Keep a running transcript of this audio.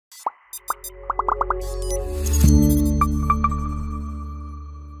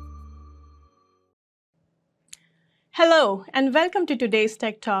Hello, and welcome to today's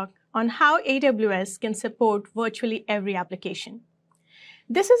Tech Talk on how AWS can support virtually every application.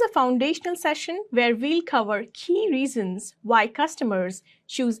 This is a foundational session where we'll cover key reasons why customers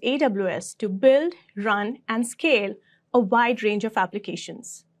choose AWS to build, run, and scale a wide range of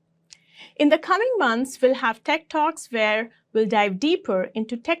applications. In the coming months, we'll have Tech Talks where we'll dive deeper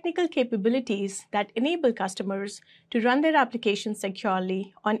into technical capabilities that enable customers to run their applications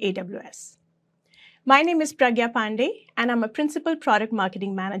securely on AWS. My name is Pragya Pandey, and I'm a Principal Product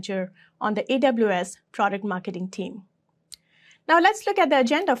Marketing Manager on the AWS Product Marketing team. Now let's look at the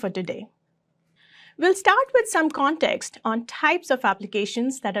agenda for today. We'll start with some context on types of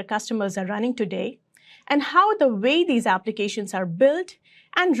applications that our customers are running today and how the way these applications are built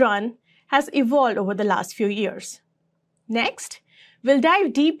and run has evolved over the last few years. Next, we'll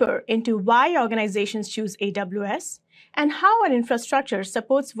dive deeper into why organizations choose AWS and how our infrastructure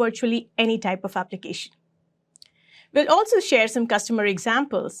supports virtually any type of application. We'll also share some customer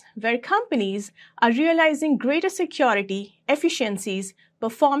examples where companies are realizing greater security, efficiencies,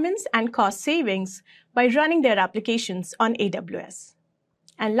 performance, and cost savings by running their applications on AWS.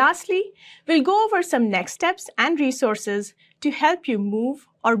 And lastly, we'll go over some next steps and resources to help you move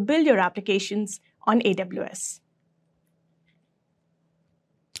or build your applications on AWS.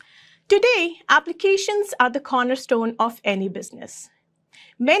 Today, applications are the cornerstone of any business.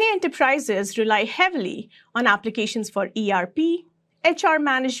 Many enterprises rely heavily on applications for ERP, HR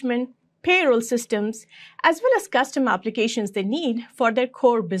management, payroll systems, as well as custom applications they need for their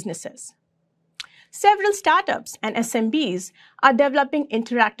core businesses. Several startups and SMBs are developing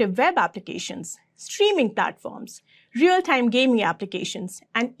interactive web applications, streaming platforms, real-time gaming applications,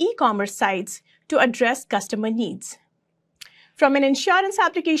 and e-commerce sites to address customer needs. From an insurance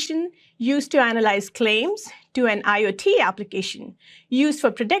application used to analyze claims to an IoT application used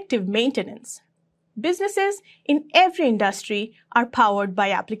for predictive maintenance, businesses in every industry are powered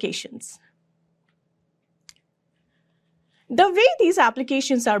by applications. The way these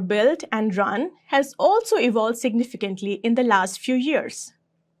applications are built and run has also evolved significantly in the last few years.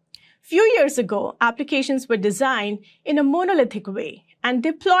 Few years ago, applications were designed in a monolithic way and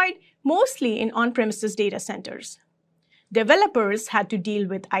deployed mostly in on-premises data centers. Developers had to deal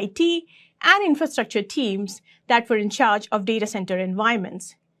with IT and infrastructure teams that were in charge of data center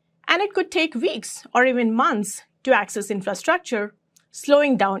environments, and it could take weeks or even months to access infrastructure,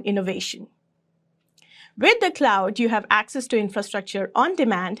 slowing down innovation. With the cloud, you have access to infrastructure on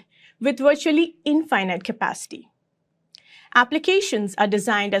demand with virtually infinite capacity. Applications are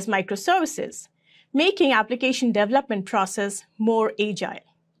designed as microservices, making application development process more agile.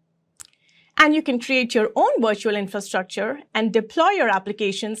 And you can create your own virtual infrastructure and deploy your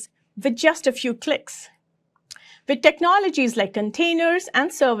applications with just a few clicks. With technologies like containers and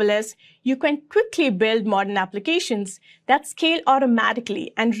serverless, you can quickly build modern applications that scale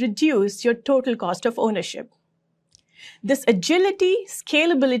automatically and reduce your total cost of ownership. This agility,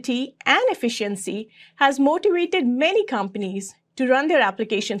 scalability, and efficiency has motivated many companies to run their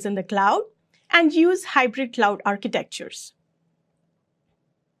applications in the cloud and use hybrid cloud architectures.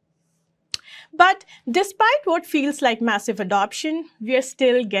 But despite what feels like massive adoption, we are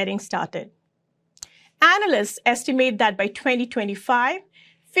still getting started. Analysts estimate that by 2025,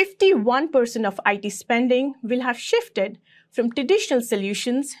 51% of IT spending will have shifted from traditional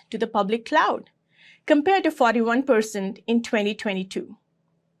solutions to the public cloud, compared to 41% in 2022.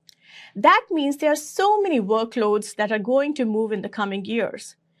 That means there are so many workloads that are going to move in the coming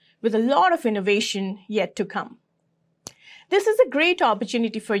years, with a lot of innovation yet to come. This is a great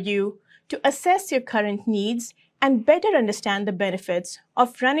opportunity for you to assess your current needs and better understand the benefits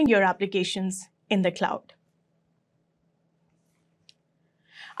of running your applications in the cloud.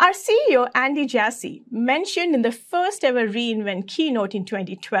 Our CEO, Andy Jassy, mentioned in the first ever reInvent keynote in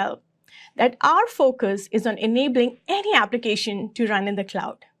 2012 that our focus is on enabling any application to run in the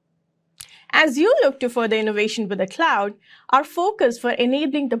cloud. As you look to further innovation with the cloud, our focus for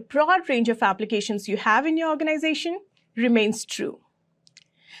enabling the broad range of applications you have in your organization remains true.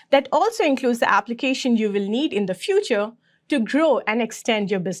 That also includes the application you will need in the future to grow and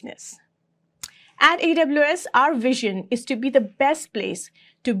extend your business. At AWS, our vision is to be the best place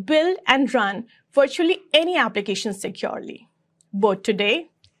to build and run virtually any application securely, both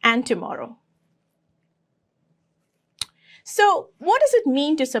today and tomorrow. So, what does it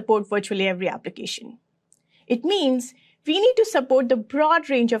mean to support virtually every application? It means we need to support the broad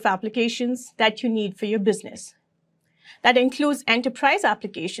range of applications that you need for your business. That includes enterprise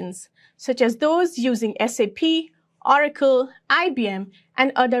applications, such as those using SAP, Oracle, IBM,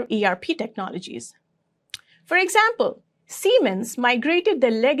 and other ERP technologies. For example, Siemens migrated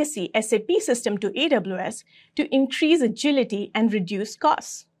their legacy SAP system to AWS to increase agility and reduce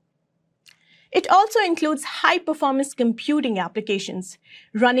costs. It also includes high-performance computing applications,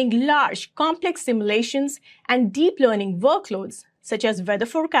 running large, complex simulations and deep learning workloads, such as weather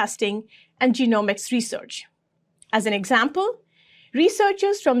forecasting and genomics research. As an example,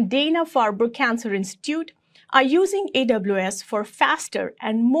 researchers from Dana-Farber Cancer Institute are using AWS for faster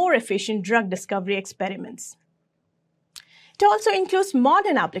and more efficient drug discovery experiments. It also includes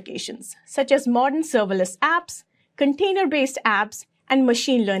modern applications, such as modern serverless apps, container-based apps, and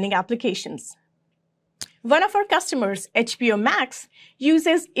machine learning applications. One of our customers, HBO Max,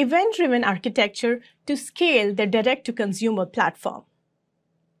 uses event-driven architecture to scale their direct-to-consumer platform.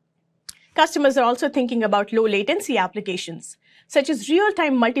 Customers are also thinking about low-latency applications, such as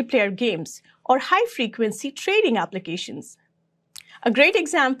real-time multiplayer games or high-frequency trading applications. A great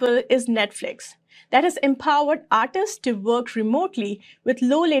example is Netflix, that has empowered artists to work remotely with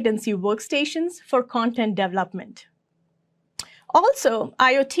low-latency workstations for content development. Also,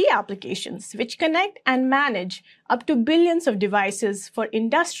 IoT applications, which connect and manage up to billions of devices for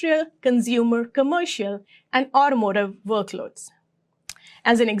industrial, consumer, commercial, and automotive workloads.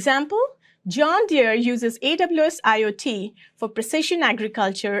 As an example, John Deere uses AWS IoT for precision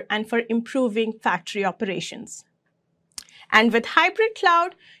agriculture and for improving factory operations. And with hybrid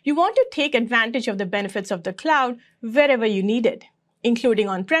cloud, you want to take advantage of the benefits of the cloud wherever you need it, including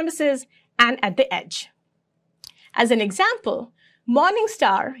on-premises and at the edge. As an example,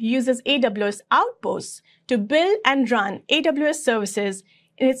 Morningstar uses AWS Outposts to build and run AWS services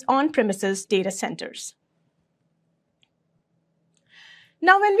in its on-premises data centers.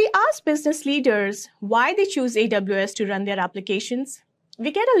 Now, when we ask business leaders why they choose AWS to run their applications,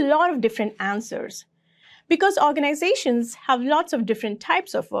 we get a lot of different answers because organizations have lots of different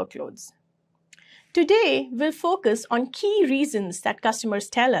types of workloads. Today, we'll focus on key reasons that customers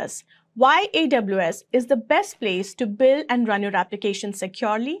tell us why AWS is the best place to build and run your applications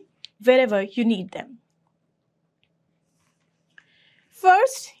securely wherever you need them.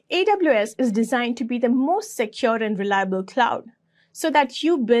 First, AWS is designed to be the most secure and reliable cloud so that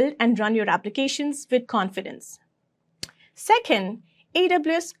you build and run your applications with confidence. Second,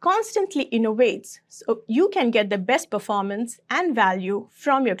 AWS constantly innovates so you can get the best performance and value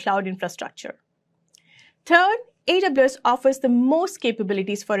from your cloud infrastructure. Third, AWS offers the most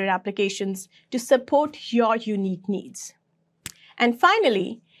capabilities for your applications to support your unique needs. And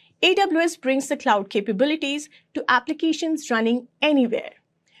finally, AWS brings the cloud capabilities to applications running anywhere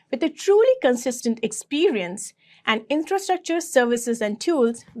with a truly consistent experience and infrastructure, services, and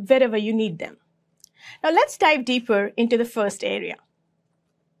tools wherever you need them. Now let's dive deeper into the first area.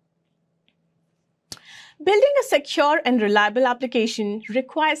 Building a secure and reliable application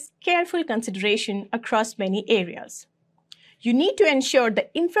requires careful consideration across many areas. You need to ensure the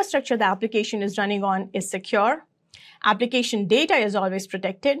infrastructure the application is running on is secure, application data is always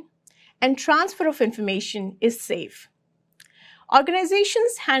protected, and transfer of information is safe.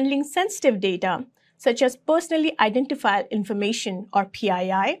 Organizations handling sensitive data, such as personally identifiable information or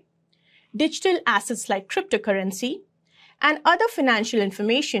PII, digital assets like cryptocurrency, and other financial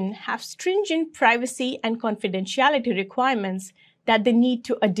information have stringent privacy and confidentiality requirements that they need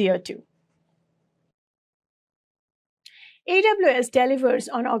to adhere to. AWS delivers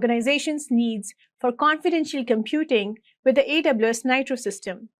on organizations' needs for confidential computing with the AWS Nitro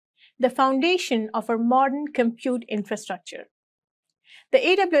system, the foundation of our modern compute infrastructure. The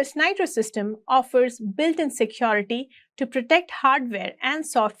AWS Nitro system offers built-in security to protect hardware and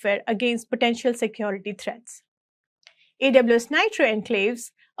software against potential security threats. AWS Nitro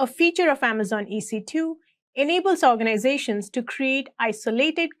Enclaves, a feature of Amazon EC2, enables organizations to create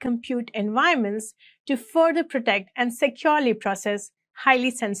isolated compute environments to further protect and securely process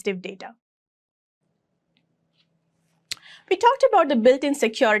highly sensitive data. We talked about the built-in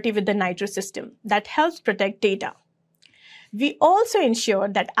security with the Nitro system that helps protect data. We also ensure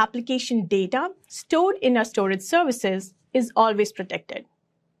that application data stored in our storage services is always protected.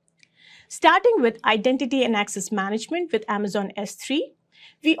 Starting with identity and access management with Amazon S3,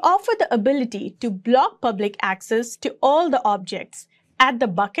 we offer the ability to block public access to all the objects at the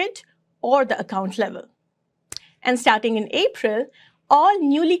bucket or the account level. And starting in April, all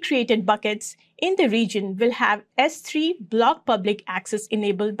newly created buckets in the region will have S3 block public access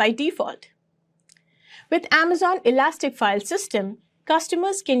enabled by default. With Amazon Elastic File System,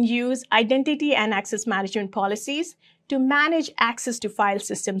 customers can use identity and access management policies to manage access to file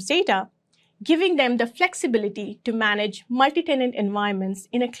systems data, giving them the flexibility to manage multi-tenant environments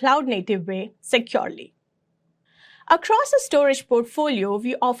in a cloud-native way securely. Across the storage portfolio,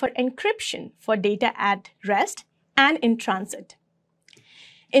 we offer encryption for data at rest and in transit.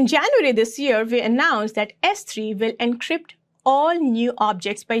 In January this year, we announced that S3 will encrypt all new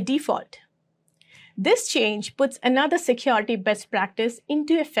objects by default. This change puts another security best practice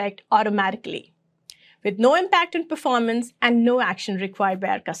into effect automatically, with no impact on performance and no action required by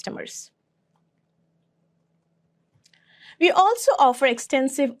our customers. We also offer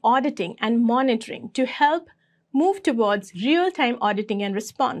extensive auditing and monitoring to help move towards real-time auditing and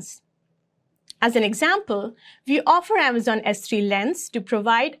response. As an example, we offer Amazon S3 Lens to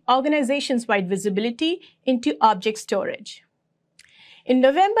provide organizations-wide visibility into object storage. In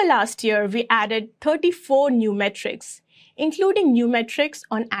November last year, we added 34 new metrics, including new metrics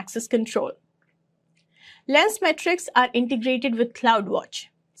on access control. Lens metrics are integrated with CloudWatch,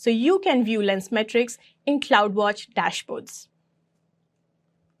 so you can view Lens metrics in CloudWatch dashboards.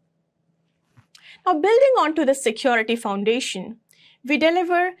 Now, building onto the security foundation, we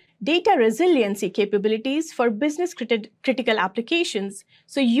deliver data resiliency capabilities for business-critical applications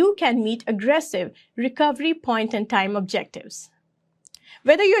so you can meet aggressive recovery point-and-time objectives.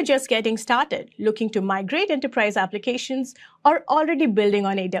 Whether you're just getting started, looking to migrate enterprise applications, or already building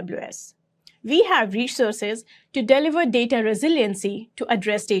on AWS, we have resources to deliver data resiliency to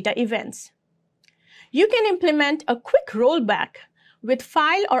address data events. You can implement a quick rollback with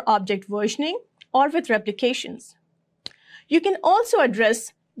file or object versioning or with replications. You can also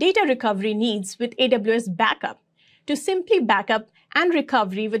address data recovery needs with AWS Backup to simply backup and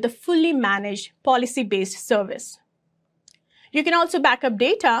recovery with a fully managed policy-based service. You can also backup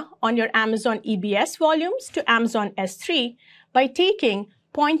data on your Amazon EBS volumes to Amazon S3 by taking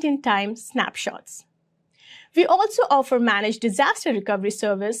point-in-time snapshots. We also offer managed disaster recovery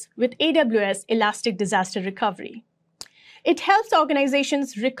service with AWS Elastic Disaster Recovery. It helps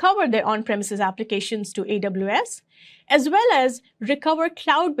organizations recover their on-premises applications to AWS, as well as recover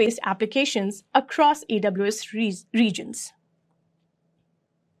cloud-based applications across AWS regions.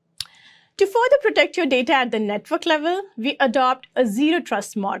 To further protect your data at the network level, we adopt a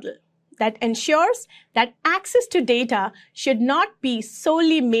zero-trust model that ensures that access to data should not be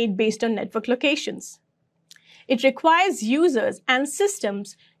solely made based on network locations. It requires users and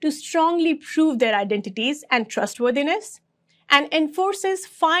systems to strongly prove their identities and trustworthiness, and enforces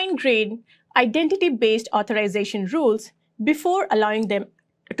fine-grained identity-based authorization rules before allowing them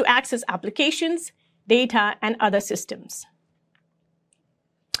to access applications, data, and other systems.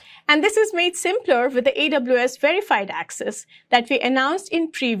 And this is made simpler with the AWS Verified Access that we announced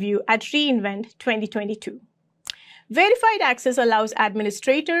in preview at reInvent 2022. Verified Access allows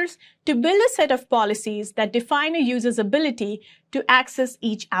administrators to build a set of policies that define a user's ability to access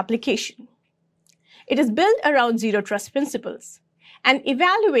each application. It is built around zero trust principles and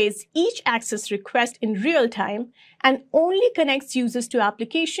evaluates each access request in real time and only connects users to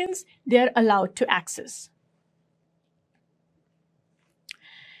applications they are allowed to access.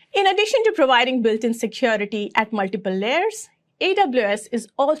 In addition to providing built-in security at multiple layers, AWS is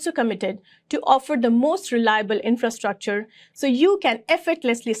also committed to offer the most reliable infrastructure so you can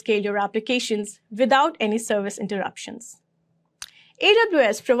effortlessly scale your applications without any service interruptions.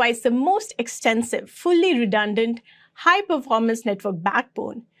 AWS provides the most extensive, fully redundant, high-performance network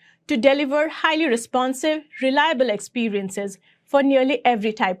backbone to deliver highly responsive, reliable experiences for nearly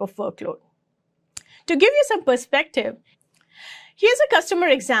every type of workload. To give you some perspective, here's a customer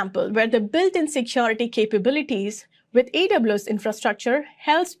example where the built-in security capabilities with AWS infrastructure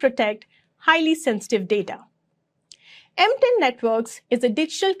helps protect highly sensitive data. M10 Networks is a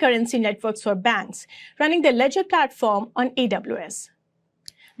digital currency network for banks running the Ledger platform on AWS.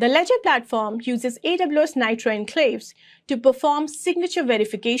 The Ledger platform uses AWS Nitro enclaves to perform signature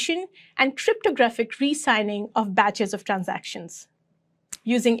verification and cryptographic re-signing of batches of transactions.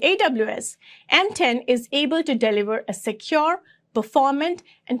 Using AWS, M10 is able to deliver a secure, performant,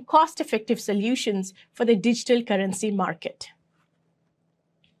 and cost-effective solutions for the digital currency market.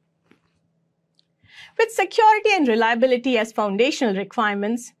 With security and reliability as foundational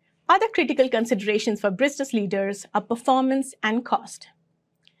requirements, other critical considerations for business leaders are performance and cost.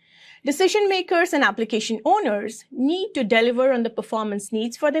 Decision makers and application owners need to deliver on the performance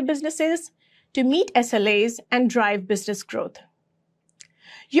needs for their businesses to meet SLAs and drive business growth.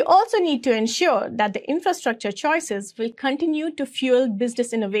 You also need to ensure that the infrastructure choices will continue to fuel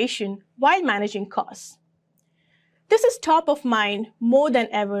business innovation while managing costs. This is top of mind more than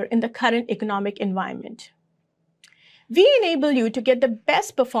ever in the current economic environment. We enable you to get the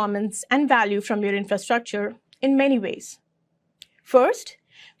best performance and value from your infrastructure in many ways. First,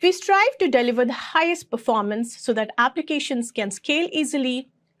 we strive to deliver the highest performance so that applications can scale easily,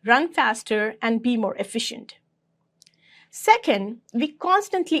 run faster, and be more efficient. Second, we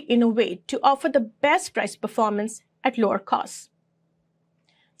constantly innovate to offer the best price performance at lower costs.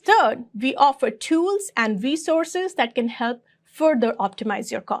 Third, we offer tools and resources that can help further optimize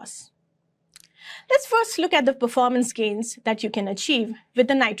your costs. Let's first look at the performance gains that you can achieve with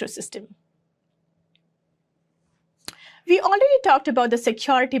the Nitro system. We already talked about the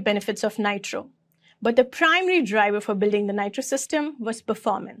security benefits of Nitro, but the primary driver for building the Nitro system was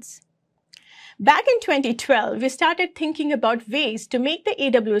performance. Back in 2012, we started thinking about ways to make the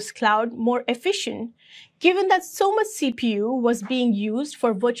AWS cloud more efficient, given that so much CPU was being used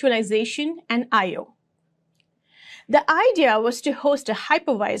for virtualization and I/O. The idea was to host a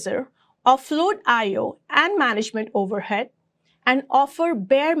hypervisor, offload I/O and management overhead, and offer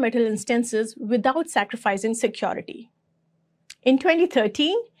bare metal instances without sacrificing security. In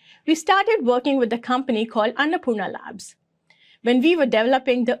 2013, we started working with a company called Annapurna Labs when we were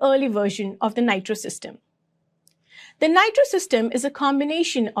developing the early version of the Nitro system. The Nitro system is a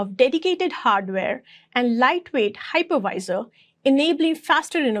combination of dedicated hardware and lightweight hypervisor, enabling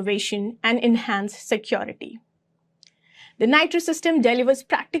faster innovation and enhanced security. The Nitro system delivers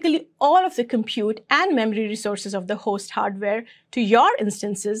practically all of the compute and memory resources of the host hardware to your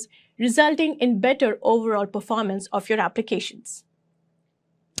instances, resulting in better overall performance of your applications.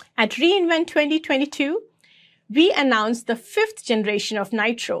 At reInvent 2022, we announced the 5th generation of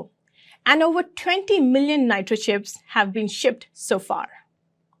Nitro, and over 20 million Nitro chips have been shipped so far.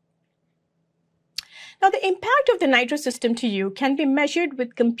 Now, the impact of the Nitro system to you can be measured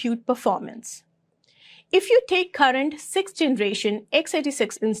with compute performance. If you take current 6th generation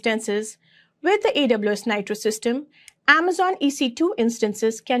x86 instances with the AWS Nitro system, Amazon EC2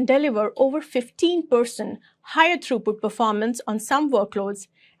 instances can deliver over 15% higher throughput performance on some workloads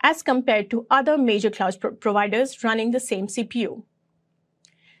as compared to other major cloud providers running the same CPU.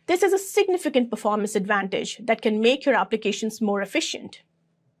 This is a significant performance advantage that can make your applications more efficient.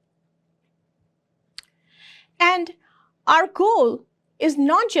 And our goal is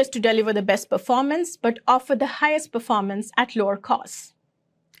not just to deliver the best performance, but offer the highest performance at lower costs.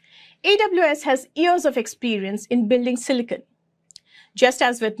 AWS has years of experience in building silicon. Just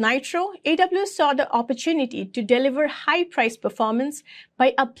as with Nitro, AWS saw the opportunity to deliver high price performance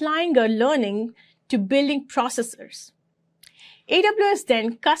by applying our learning to building processors. AWS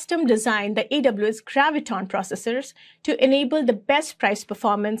then custom designed the AWS Graviton processors to enable the best price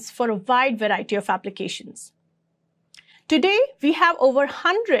performance for a wide variety of applications. Today, we have over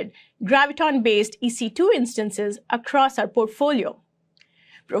 100 Graviton-based EC2 instances across our portfolio,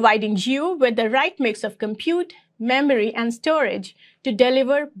 providing you with the right mix of compute, memory, and storage to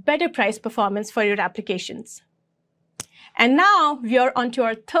deliver better price performance for your applications. And now we are onto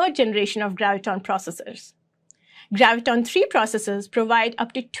our 3rd generation of Graviton processors. Graviton 3 processors provide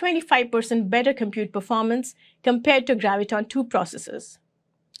up to 25% better compute performance compared to Graviton 2 processors.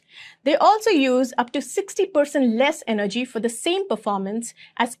 They also use up to 60% less energy for the same performance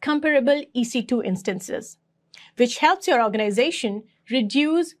as comparable EC2 instances, which helps your organization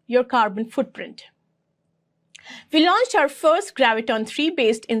reduce your carbon footprint. We launched our first Graviton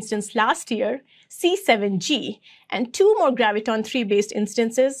 3-based instance last year, C7G, and 2 more Graviton 3-based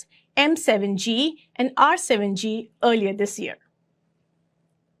instances, M7G and R7G, earlier this year.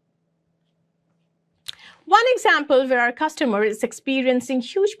 One example where our customer is experiencing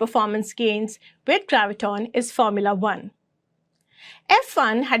huge performance gains with Graviton is Formula One.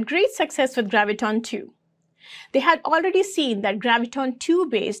 F1 had great success with Graviton 2. They had already seen that Graviton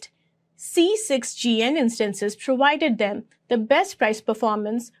 2-based C6GN instances provided them the best price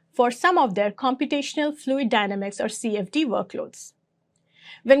performance for some of their computational fluid dynamics or CFD workloads.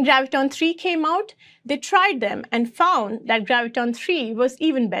 When Graviton 3 came out, they tried them and found that Graviton 3 was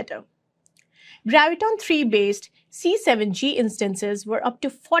even better. Graviton 3-based C7G instances were up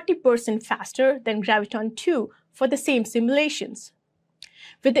to 40% faster than Graviton 2 for the same simulations.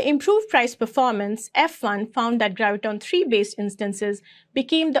 With the improved price performance, F1 found that Graviton 3-based instances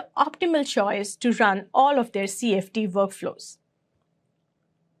became the optimal choice to run all of their CFD workflows.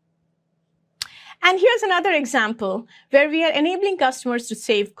 And here's another example where we are enabling customers to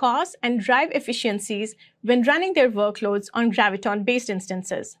save costs and drive efficiencies when running their workloads on Graviton-based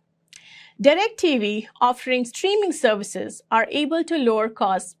instances. DirecTV, offering streaming services, are able to lower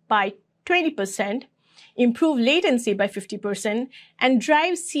costs by 20%, improve latency by 50%, and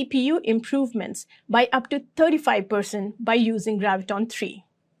drive CPU improvements by up to 35% by using Graviton 3.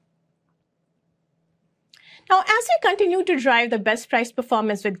 Now, as we continue to drive the best price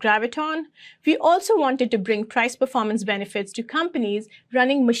performance with Graviton, we also wanted to bring price performance benefits to companies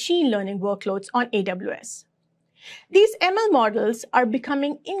running machine learning workloads on AWS. These ML models are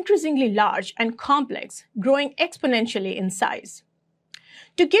becoming increasingly large and complex, growing exponentially in size.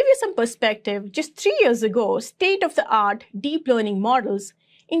 To give you some perspective, just 3 years ago, state-of-the-art deep learning models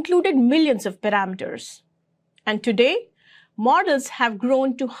included millions of parameters. And today, models have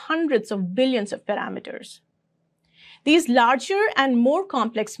grown to hundreds of billions of parameters. These larger and more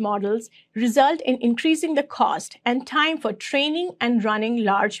complex models result in increasing the cost and time for training and running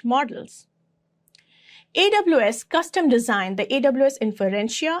large models. AWS custom designed the AWS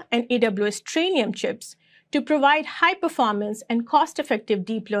Inferentia and AWS Trainium chips to provide high performance and cost-effective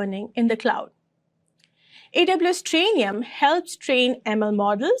deep learning in the cloud. AWS Trainium helps train ML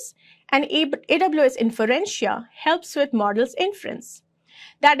models, and AWS Inferentia helps with models inference.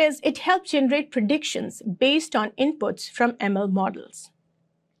 That is, it helps generate predictions based on inputs from ML models.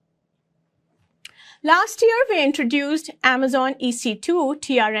 Last year, we introduced Amazon EC2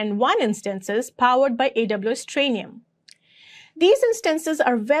 TRN1 instances powered by AWS Trainium. These instances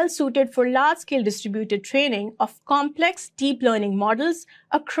are well suited for large-scale distributed training of complex deep learning models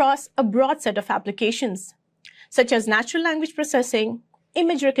across a broad set of applications, such as natural language processing,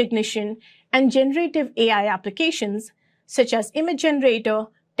 image recognition, and generative AI applications, such as image generator,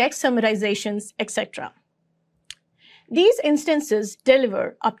 text summarizations, etc. These instances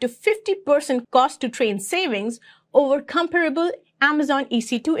deliver up to 50% cost-to-train savings over comparable Amazon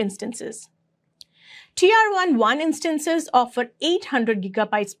EC2 instances. TR1 instances offer 800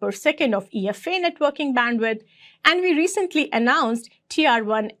 gigabytes per second of EFA networking bandwidth, and we recently announced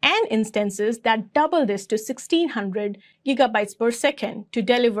TR1N instances that double this to 1600 gigabytes per second to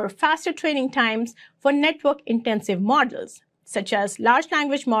deliver faster training times for network-intensive models, such as large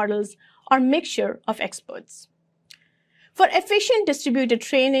language models or mixture of experts. For efficient distributed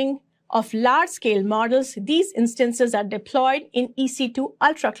training of large-scale models, these instances are deployed in EC2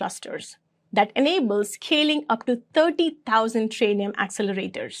 Ultra clusters that enable scaling up to 30,000 Trainium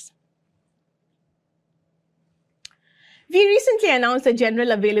accelerators. We recently announced the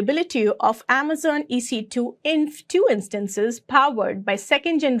general availability of Amazon EC2 Inf2 instances powered by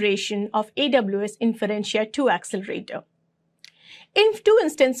second generation of AWS Inferentia 2 accelerator. Inf2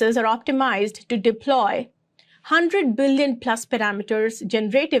 instances are optimized to deploy 100 billion plus parameters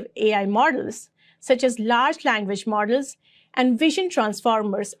generative AI models, such as large language models and vision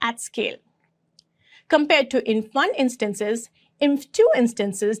transformers at scale. Compared to Inf1 instances, Inf2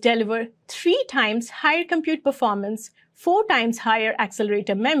 instances deliver 3 times higher compute performance, 4 times higher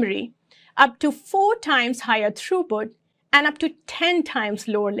accelerator memory, up to 4 times higher throughput, and up to 10 times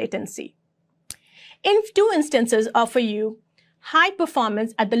lower latency. Inf2 instances offer you high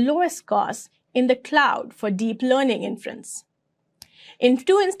performance at the lowest cost in the cloud for deep learning inference.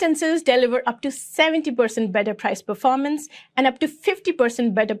 Inf2 instances deliver up to 70% better price performance and up to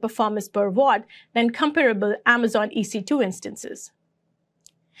 50% better performance per watt than comparable Amazon EC2 instances.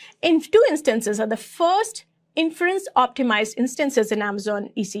 Inf2 instances are the first inference-optimized instances in Amazon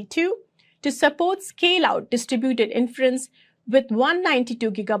EC2 to support scale-out distributed inference with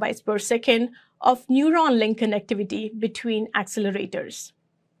 192 gigabytes per second of neuron link connectivity between accelerators.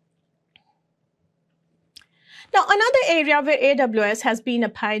 Now, another area where AWS has been a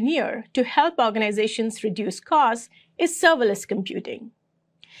pioneer to help organizations reduce costs is serverless computing.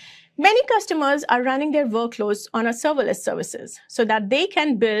 Many customers are running their workloads on our serverless services so that they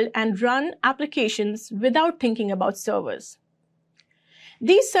can build and run applications without thinking about servers.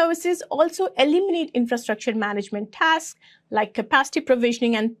 These services also eliminate infrastructure management tasks like capacity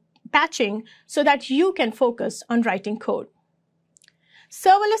provisioning and patching so that you can focus on writing code.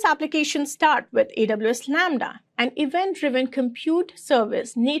 Serverless applications start with AWS Lambda, an event-driven compute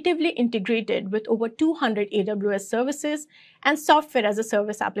service natively integrated with over 200 AWS services and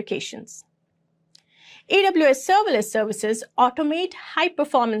software-as-a-service applications. AWS serverless services automate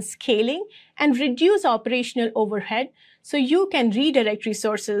high-performance scaling and reduce operational overhead so you can redirect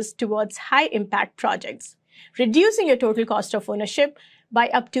resources towards high-impact projects, reducing your total cost of ownership by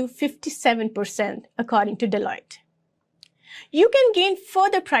up to 57%, according to Deloitte. You can gain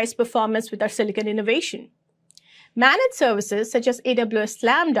further price performance with our silicon innovation. Managed services such as AWS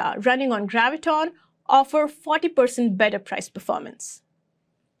Lambda running on Graviton offer 40% better price performance.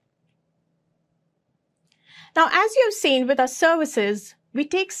 Now, as you have seen with our services, we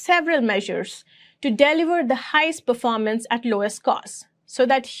take several measures to deliver the highest performance at lowest cost so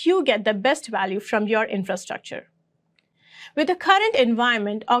that you get the best value from your infrastructure. With the current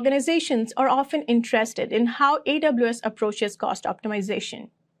environment, organizations are often interested in how AWS approaches cost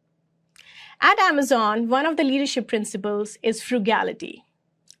optimization. At Amazon, one of the leadership principles is frugality.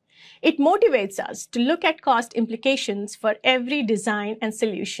 It motivates us to look at cost implications for every design and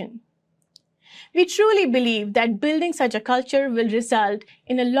solution. We truly believe that building such a culture will result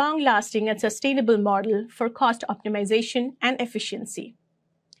in a long-lasting and sustainable model for cost optimization and efficiency.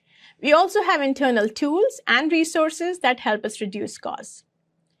 We also have internal tools and resources that help us reduce costs.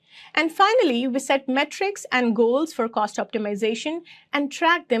 And finally, we set metrics and goals for cost optimization and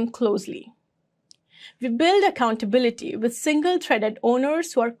track them closely. We build accountability with single-threaded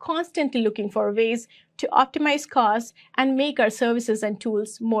owners who are constantly looking for ways to optimize costs and make our services and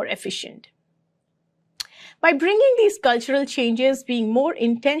tools more efficient. By bringing these cultural changes, being more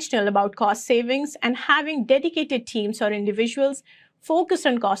intentional about cost savings, and having dedicated teams or individuals focused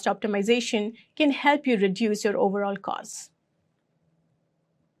on cost optimization can help you reduce your overall costs.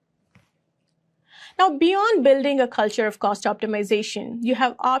 Now, beyond building a culture of cost optimization, you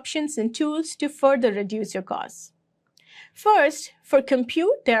have options and tools to further reduce your costs. First, for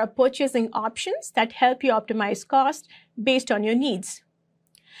compute, there are purchasing options that help you optimize cost based on your needs.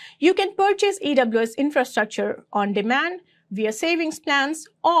 You can purchase AWS infrastructure on demand, via savings plans,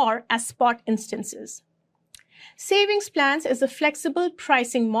 or as spot instances. Savings plans is a flexible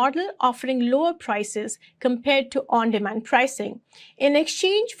pricing model offering lower prices compared to on-demand pricing in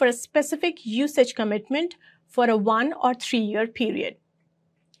exchange for a specific usage commitment for a 1 or 3-year period.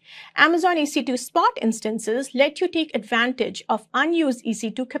 Amazon EC2 spot instances let you take advantage of unused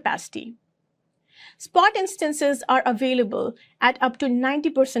EC2 capacity. Spot instances are available at up to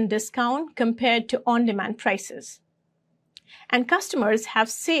 90% discount compared to on-demand prices. And customers have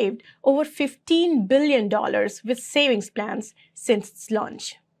saved over $15 billion with savings plans since its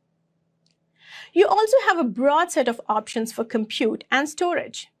launch. You also have a broad set of options for compute and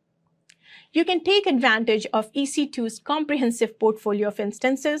storage. You can take advantage of EC2's comprehensive portfolio of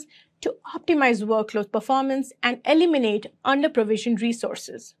instances to optimize workload performance and eliminate under-provisioned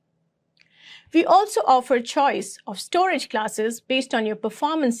resources. We also offer choice of storage classes based on your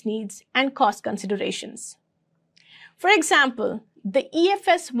performance needs and cost considerations. For example, the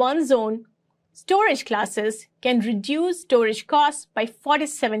EFS one-zone storage classes can reduce storage costs by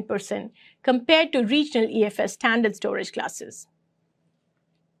 47% compared to regional EFS standard storage classes.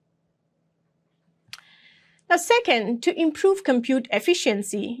 Now, second, to improve compute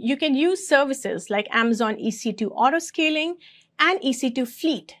efficiency, you can use services like Amazon EC2 Autoscaling and EC2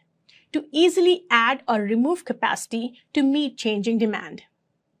 Fleet to easily add or remove capacity to meet changing demand.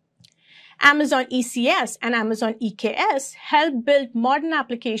 Amazon ECS and Amazon EKS help build modern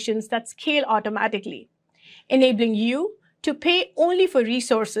applications that scale automatically, enabling you to pay only for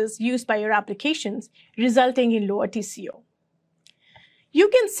resources used by your applications, resulting in lower TCO. You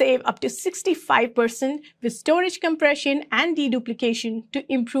can save up to 65% with storage compression and deduplication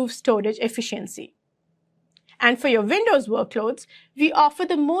to improve storage efficiency. And for your Windows workloads, we offer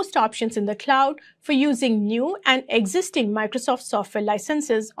the most options in the cloud for using new and existing Microsoft software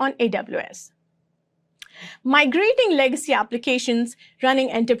licenses on AWS. Migrating legacy applications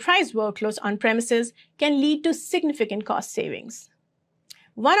running enterprise workloads on premises can lead to significant cost savings.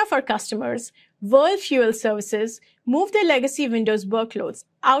 One of our customers, World Fuel Services, moved their legacy Windows workloads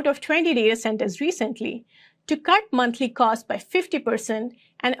out of 20 data centers recently to cut monthly costs by 50%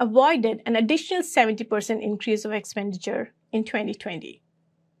 and avoided an additional 70% increase of expenditure in 2020.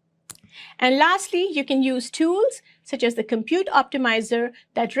 And lastly, you can use tools such as the Compute Optimizer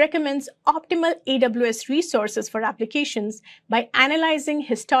that recommends optimal AWS resources for applications by analyzing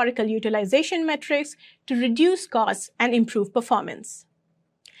historical utilization metrics to reduce costs and improve performance.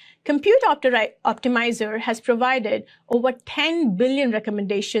 Compute Optimizer has provided over 10 billion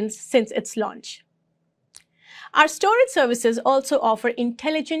recommendations since its launch. Our storage services also offer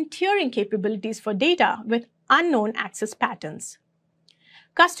intelligent tiering capabilities for data with unknown access patterns.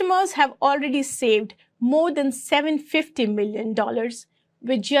 Customers have already saved more than $750 million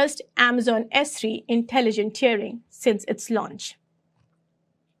with just Amazon S3 intelligent tiering since its launch.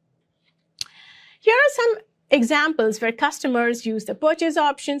 Here are some examples where customers use the purchase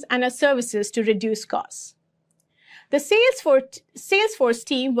options and our services to reduce costs. The Salesforce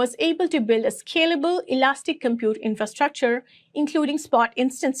team was able to build a scalable, elastic compute infrastructure, including spot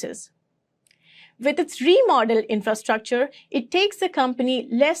instances. With its remodeled infrastructure, it takes the company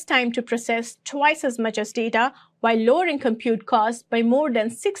less time to process twice as much as data while lowering compute costs by more than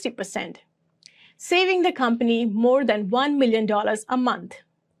 60%, saving the company more than $1 million a month.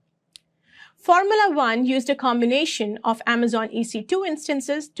 Formula One used a combination of Amazon EC2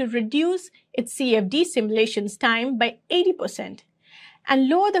 instances to reduce its CFD simulations time by 80% and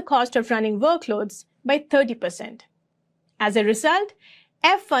lower the cost of running workloads by 30%. As a result,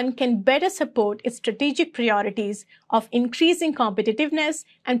 F1 can better support its strategic priorities of increasing competitiveness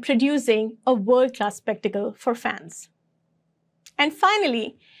and producing a world-class spectacle for fans. And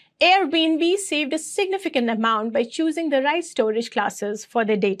finally, Airbnb saved a significant amount by choosing the right storage classes for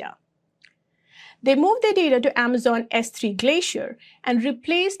their data. They moved their data to Amazon S3 Glacier and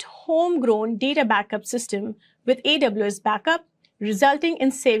replaced homegrown data backup system with AWS Backup, resulting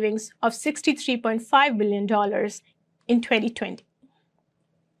in savings of $63.5 billion in 2020.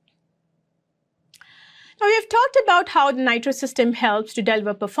 Now, we have talked about how the Nitro system helps to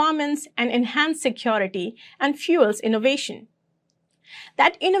deliver performance and enhance security and fuels innovation.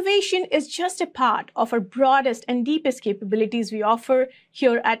 That innovation is just a part of our broadest and deepest capabilities we offer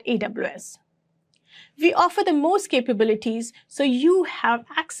here at AWS. We offer the most capabilities so you have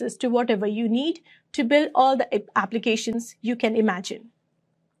access to whatever you need to build all the applications you can imagine.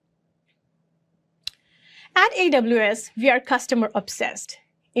 At AWS, we are customer obsessed.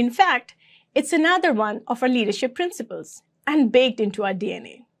 In fact, it's another one of our leadership principles and baked into our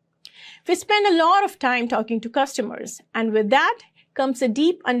DNA. We spend a lot of time talking to customers, and with that comes a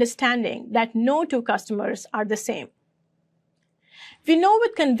deep understanding that no two customers are the same. We know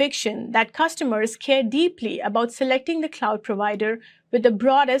with conviction that customers care deeply about selecting the cloud provider with the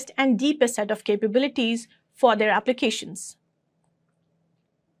broadest and deepest set of capabilities for their applications.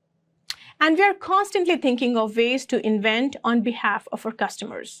 And we are constantly thinking of ways to invent on behalf of our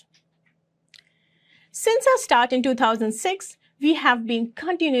customers. Since our start in 2006, we have been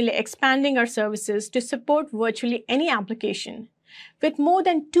continually expanding our services to support virtually any application, with more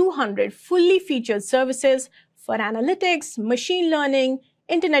than 200 fully featured services for analytics, machine learning,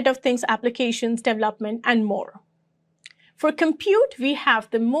 Internet of Things applications development, and more. For compute, we have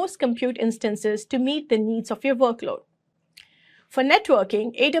the most compute instances to meet the needs of your workload. For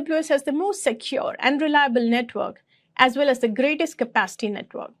networking, AWS has the most secure and reliable network, as well as the greatest capacity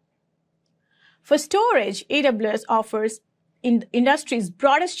network. For storage, AWS offers industry's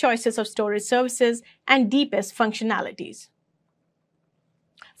broadest choices of storage services and deepest functionalities.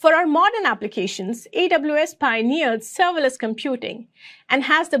 For our modern applications, AWS pioneered serverless computing and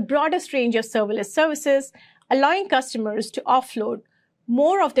has the broadest range of serverless services, allowing customers to offload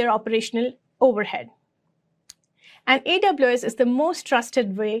more of their operational overhead. And AWS is the most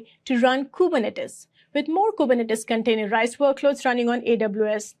trusted way to run Kubernetes, with more Kubernetes containerized workloads running on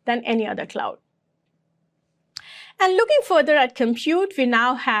AWS than any other cloud. And looking further at compute, we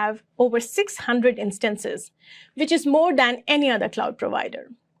now have over 600 instances, which is more than any other cloud provider.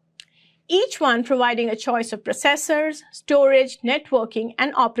 Each one providing a choice of processors, storage, networking,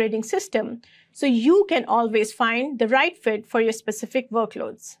 and operating system, so you can always find the right fit for your specific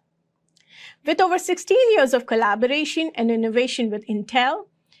workloads. With over 16 years of collaboration and innovation with Intel,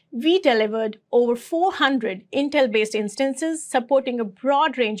 we delivered over 400 Intel-based instances supporting a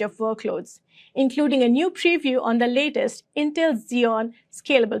broad range of workloads, including a new preview on the latest Intel Xeon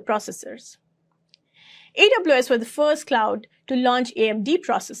scalable processors. AWS was the first cloud to launch AMD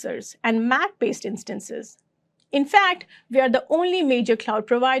processors and Mac-based instances. In fact, we are the only major cloud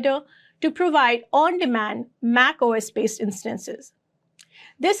provider to provide on-demand Mac OS-based instances.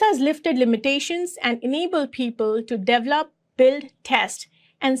 This has lifted limitations and enabled people to develop, build, test,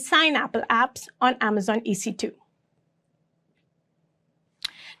 and sign Apple apps on Amazon EC2.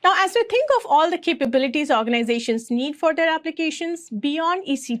 Now, as we think of all the capabilities organizations need for their applications, beyond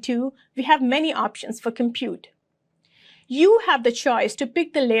EC2, we have many options for compute. You have the choice to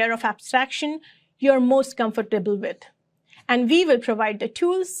pick the layer of abstraction you're most comfortable with, and we will provide the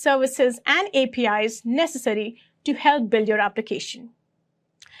tools, services, and APIs necessary to help build your application.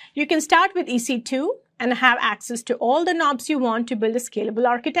 You can start with EC2 and have access to all the knobs you want to build a scalable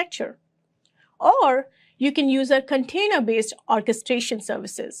architecture. Or you can use our container-based orchestration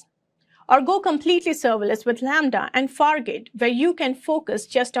services. Or go completely serverless with Lambda and Fargate, where you can focus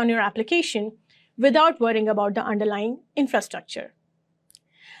just on your application without worrying about the underlying infrastructure.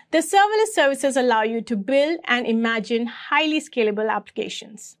 The serverless services allow you to build and imagine highly scalable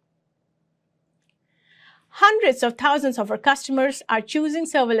applications. Hundreds of thousands of our customers are choosing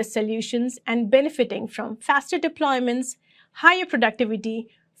serverless solutions and benefiting from faster deployments, higher productivity,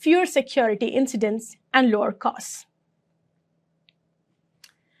 fewer security incidents, and lower costs.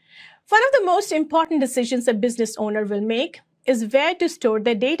 One of the most important decisions a business owner will make is where to store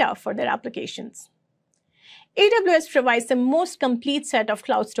their data for their applications. AWS provides the most complete set of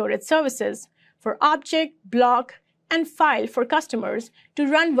cloud storage services for object, block, and file for customers to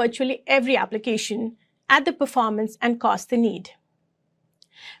run virtually every application at the performance and cost they need.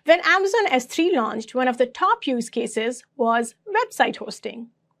 When Amazon S3 launched, one of the top use cases was website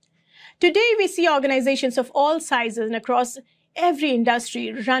hosting. Today, we see organizations of all sizes and across every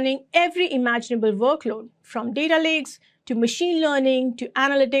industry running every imaginable workload, from data lakes to machine learning to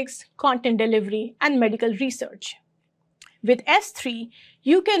analytics, content delivery, and medical research. With S3,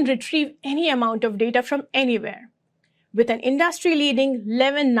 you can retrieve any amount of data from anywhere with an industry-leading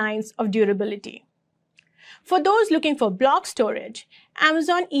 11 nines of durability. For those looking for block storage,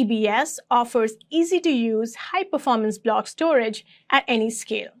 Amazon EBS offers easy-to-use, high-performance block storage at any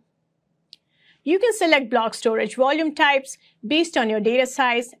scale. You can select block storage volume types based on your data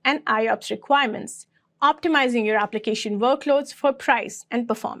size and IOPS requirements, optimizing your application workloads for price and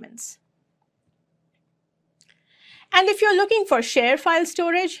performance. And if you're looking for share file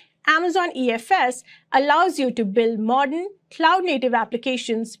storage, Amazon EFS allows you to build modern, cloud-native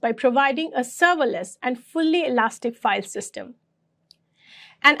applications by providing a serverless and fully elastic file system.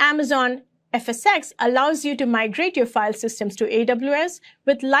 And Amazon FSx allows you to migrate your file systems to AWS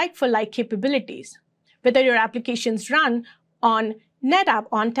with like-for-like capabilities, whether your applications run on NetApp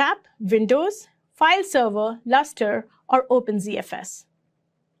ONTAP, Windows, File Server, Lustre, or OpenZFS.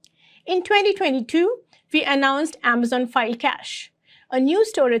 In 2022, we announced Amazon File Cache, a new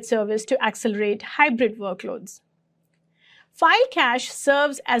storage service to accelerate hybrid workloads. File Cache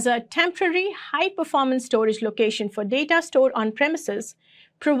serves as a temporary high-performance storage location for data stored on premises,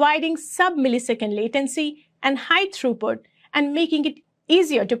 providing sub-millisecond latency and high throughput and making it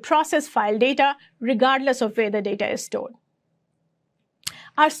easier to process file data regardless of where the data is stored.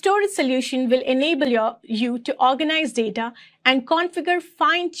 Our storage solution will enable you to organize data and configure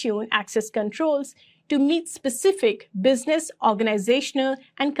fine-tune access controls to meet specific business, organizational,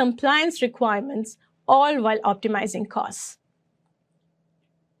 and compliance requirements, all while optimizing costs.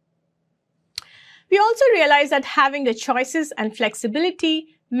 We also realize that having the choices and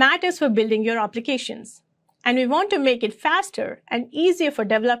flexibility matters for building your applications, and we want to make it faster and easier for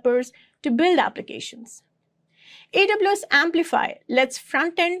developers to build applications. AWS Amplify lets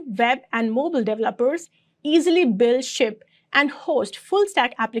front-end, web, and mobile developers easily build, ship, and host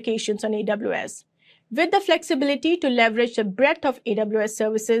full-stack applications on AWS, with the flexibility to leverage the breadth of AWS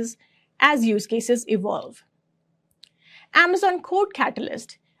services as use cases evolve. Amazon Code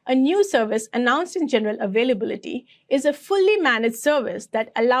Catalyst, a new service announced in general availability, is a fully managed service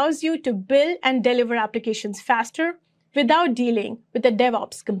that allows you to build and deliver applications faster without dealing with the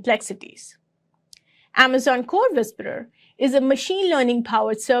DevOps complexities. Amazon Code Whisperer is a machine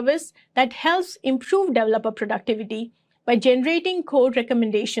learning-powered service that helps improve developer productivity by generating code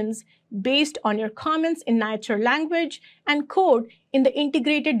recommendations based on your comments in natural language and code in the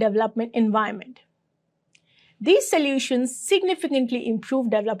integrated development environment. These solutions significantly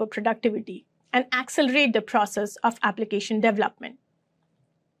improve developer productivity and accelerate the process of application development.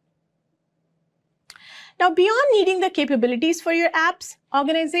 Now, beyond needing the capabilities for your apps,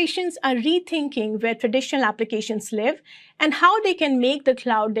 organizations are rethinking where traditional applications live and how they can make the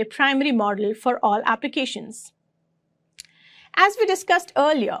cloud their primary model for all applications. As we discussed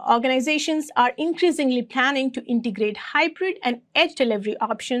earlier, organizations are increasingly planning to integrate hybrid and edge delivery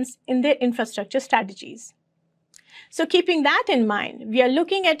options in their infrastructure strategies. So keeping that in mind, we are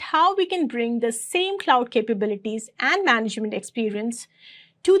looking at how we can bring the same cloud capabilities and management experience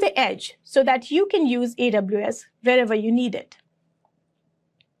to the edge so that you can use AWS wherever you need it.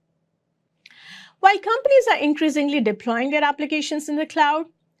 While companies are increasingly deploying their applications in the cloud,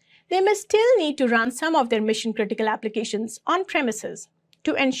 they may still need to run some of their mission-critical applications on premises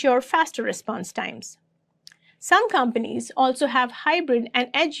to ensure faster response times. Some companies also have hybrid and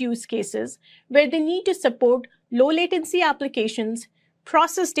edge use cases where they need to support low-latency applications,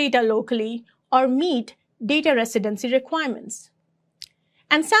 process data locally, or meet data residency requirements.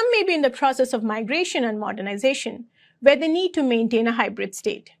 And some may be in the process of migration and modernization, where they need to maintain a hybrid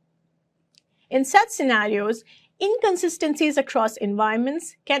state. In such scenarios, inconsistencies across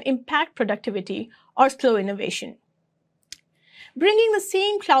environments can impact productivity or slow innovation. Bringing the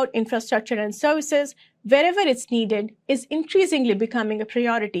same cloud infrastructure and services wherever it's needed is increasingly becoming a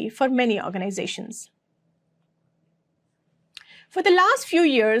priority for many organizations. For the last few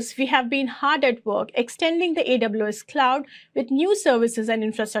years, we have been hard at work extending the AWS cloud with new services and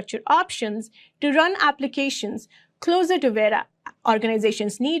infrastructure options to run applications closer to where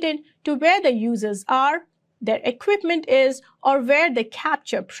organizations need it, to where the users are, their equipment is, or where they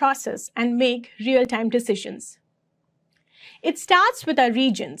capture, process, and make real-time decisions. It starts with our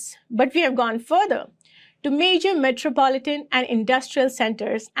regions, but we have gone further to major metropolitan and industrial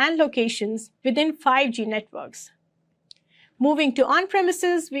centers and locations within 5G networks. Moving to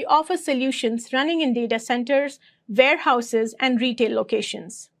on-premises, we offer solutions running in data centers, warehouses, and retail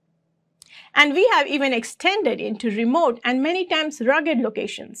locations. And we have even extended into remote and many times rugged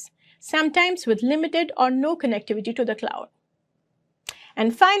locations, sometimes with limited or no connectivity to the cloud.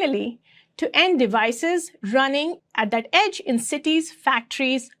 And finally, to end devices running at that edge in cities,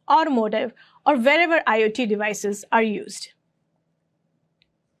 factories, automotive, or wherever IoT devices are used.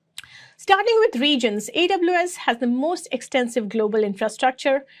 Starting with regions, AWS has the most extensive global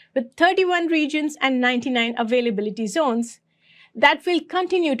infrastructure with 31 regions and 99 availability zones that will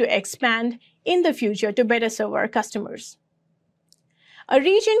continue to expand in the future to better serve our customers. A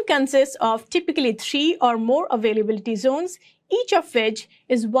region consists of typically 3 or more availability zones, each of which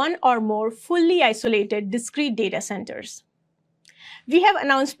is 1 or more fully isolated discrete data centers. We have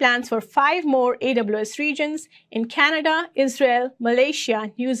announced plans for 5 more AWS regions in Canada, Israel,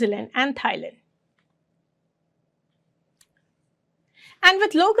 Malaysia, New Zealand, and Thailand. And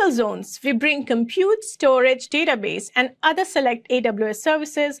with local zones, we bring compute, storage, database, and other select AWS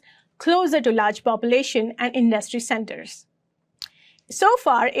services closer to large population and industry centers. So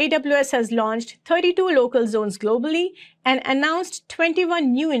far, AWS has launched 32 local zones globally and announced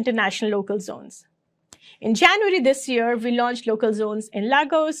 21 new international local zones. In January this year, we launched local zones in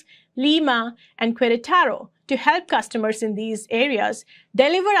Lagos, Lima, and Querétaro to help customers in these areas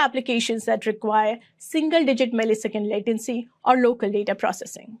deliver applications that require single-digit millisecond latency or local data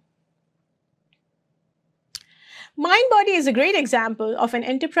processing. MindBody is a great example of an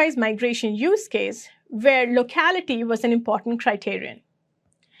enterprise migration use case where locality was an important criterion.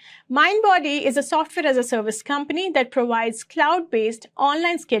 MindBody is a software-as-a-service company that provides cloud-based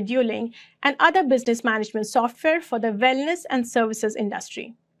online scheduling and other business management software for the wellness and services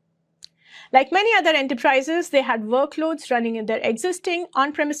industry. Like many other enterprises, they had workloads running in their existing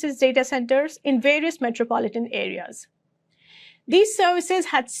on-premises data centers in various metropolitan areas. These services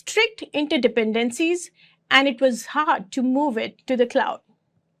had strict interdependencies, and it was hard to move it to the cloud.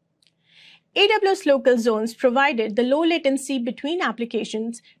 AWS local zones provided the low latency between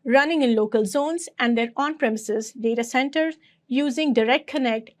applications running in local zones and their on-premises data centers using direct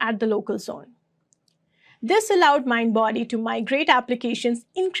connect at the local zone. This allowed MindBody to migrate applications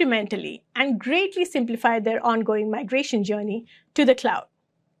incrementally and greatly simplify their ongoing migration journey to the cloud.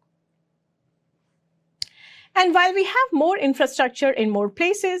 And while we have more infrastructure in more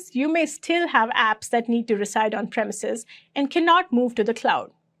places, you may still have apps that need to reside on premises and cannot move to the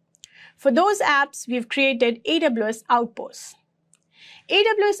cloud. For those apps, we've created AWS Outposts.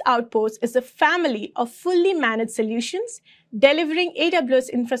 AWS Outposts is a family of fully managed solutions delivering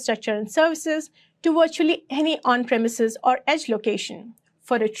AWS infrastructure and services to virtually any on-premises or edge location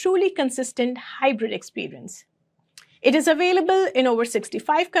for a truly consistent hybrid experience. It is available in over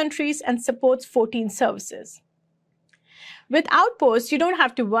 65 countries and supports 14 services. With Outposts, you don't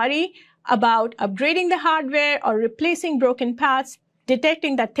have to worry about upgrading the hardware or replacing broken paths,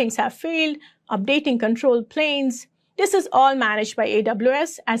 detecting that things have failed, updating control planes. This is all managed by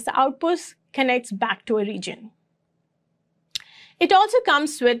AWS as the Outpost connects back to a region. It also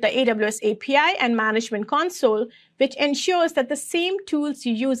comes with the AWS API and Management Console, which ensures that the same tools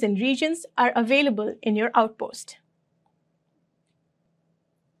you use in regions are available in your Outpost.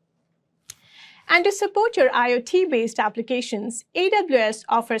 And to support your IoT-based applications, AWS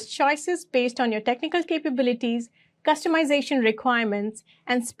offers choices based on your technical capabilities, customization requirements,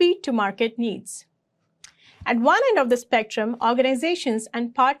 and speed to market needs. At one end of the spectrum, organizations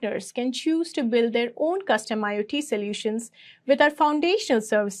and partners can choose to build their own custom IoT solutions with our foundational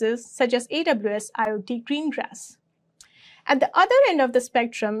services such as AWS IoT Greengrass. At the other end of the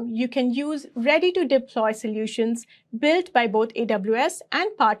spectrum, you can use ready-to-deploy solutions built by both AWS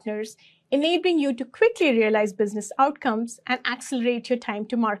and partners, enabling you to quickly realize business outcomes and accelerate your time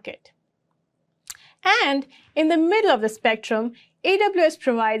to market. And in the middle of the spectrum, AWS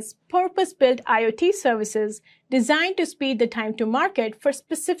provides purpose-built IoT services designed to speed the time to market for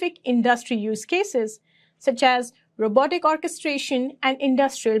specific industry use cases, such as robotic orchestration and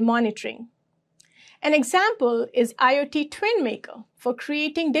industrial monitoring. An example is IoT Twin Maker for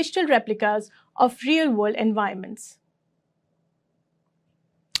creating digital replicas of real-world environments.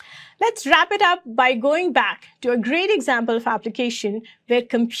 Let's wrap it up by going back to a great example of application where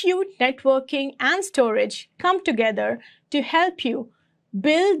compute, networking, and storage come together to help you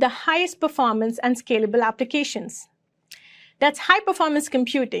build the highest performance and scalable applications. That's high-performance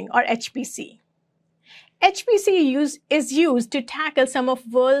computing, or HPC. HPC is used to tackle some of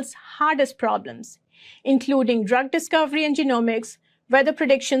the world's hardest problems, including drug discovery and genomics, weather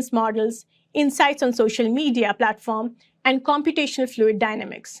predictions models, insights on social media platform, and computational fluid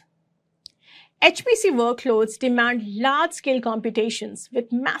dynamics. HPC workloads demand large-scale computations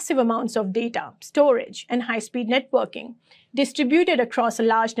with massive amounts of data, storage, and high-speed networking distributed across a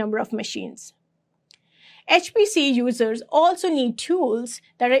large number of machines. HPC users also need tools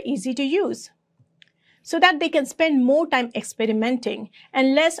that are easy to use so that they can spend more time experimenting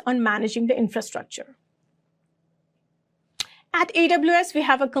and less on managing the infrastructure. At AWS, we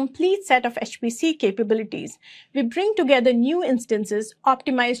have a complete set of HPC capabilities. We bring together new instances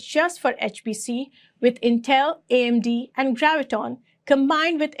optimized just for HPC with Intel, AMD, and Graviton,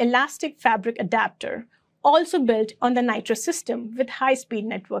 combined with Elastic Fabric Adapter, also built on the Nitro system with high-speed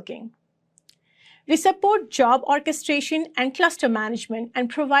networking. We support job orchestration and cluster management and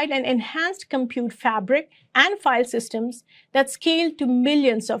provide an enhanced compute fabric and file systems that scale to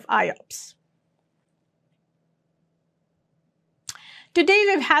millions of IOPS. Today,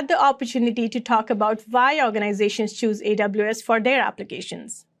 we've had the opportunity to talk about why organizations choose AWS for their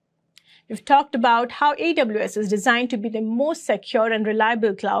applications. We've talked about how AWS is designed to be the most secure and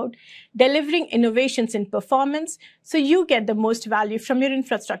reliable cloud, delivering innovations in performance so you get the most value from your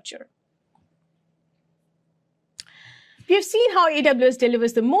infrastructure. We've seen how AWS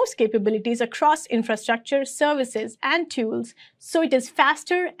delivers the most capabilities across infrastructure, services, and tools, so it is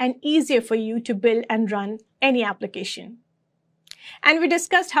faster and easier for you to build and run any application. And we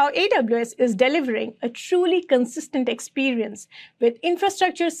discussed how AWS is delivering a truly consistent experience with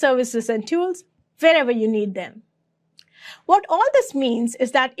infrastructure, services, and tools wherever you need them. What all this means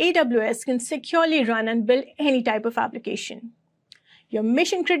is that AWS can securely run and build any type of application. Your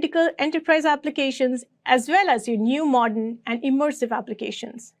mission-critical enterprise applications, as well as your new modern and immersive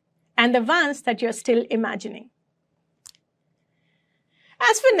applications, and the ones that you're still imagining.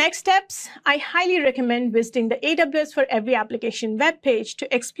 As for next steps, I highly recommend visiting the AWS for Every Application webpage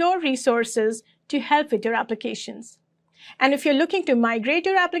to explore resources to help with your applications. And if you're looking to migrate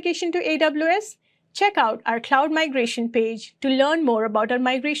your application to AWS, check out our cloud migration page to learn more about our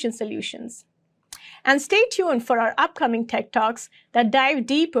migration solutions. And stay tuned for our upcoming Tech Talks that dive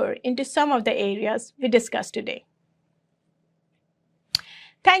deeper into some of the areas we discussed today.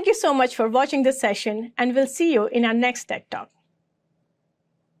 Thank you so much for watching this session, and we'll see you in our next Tech Talk.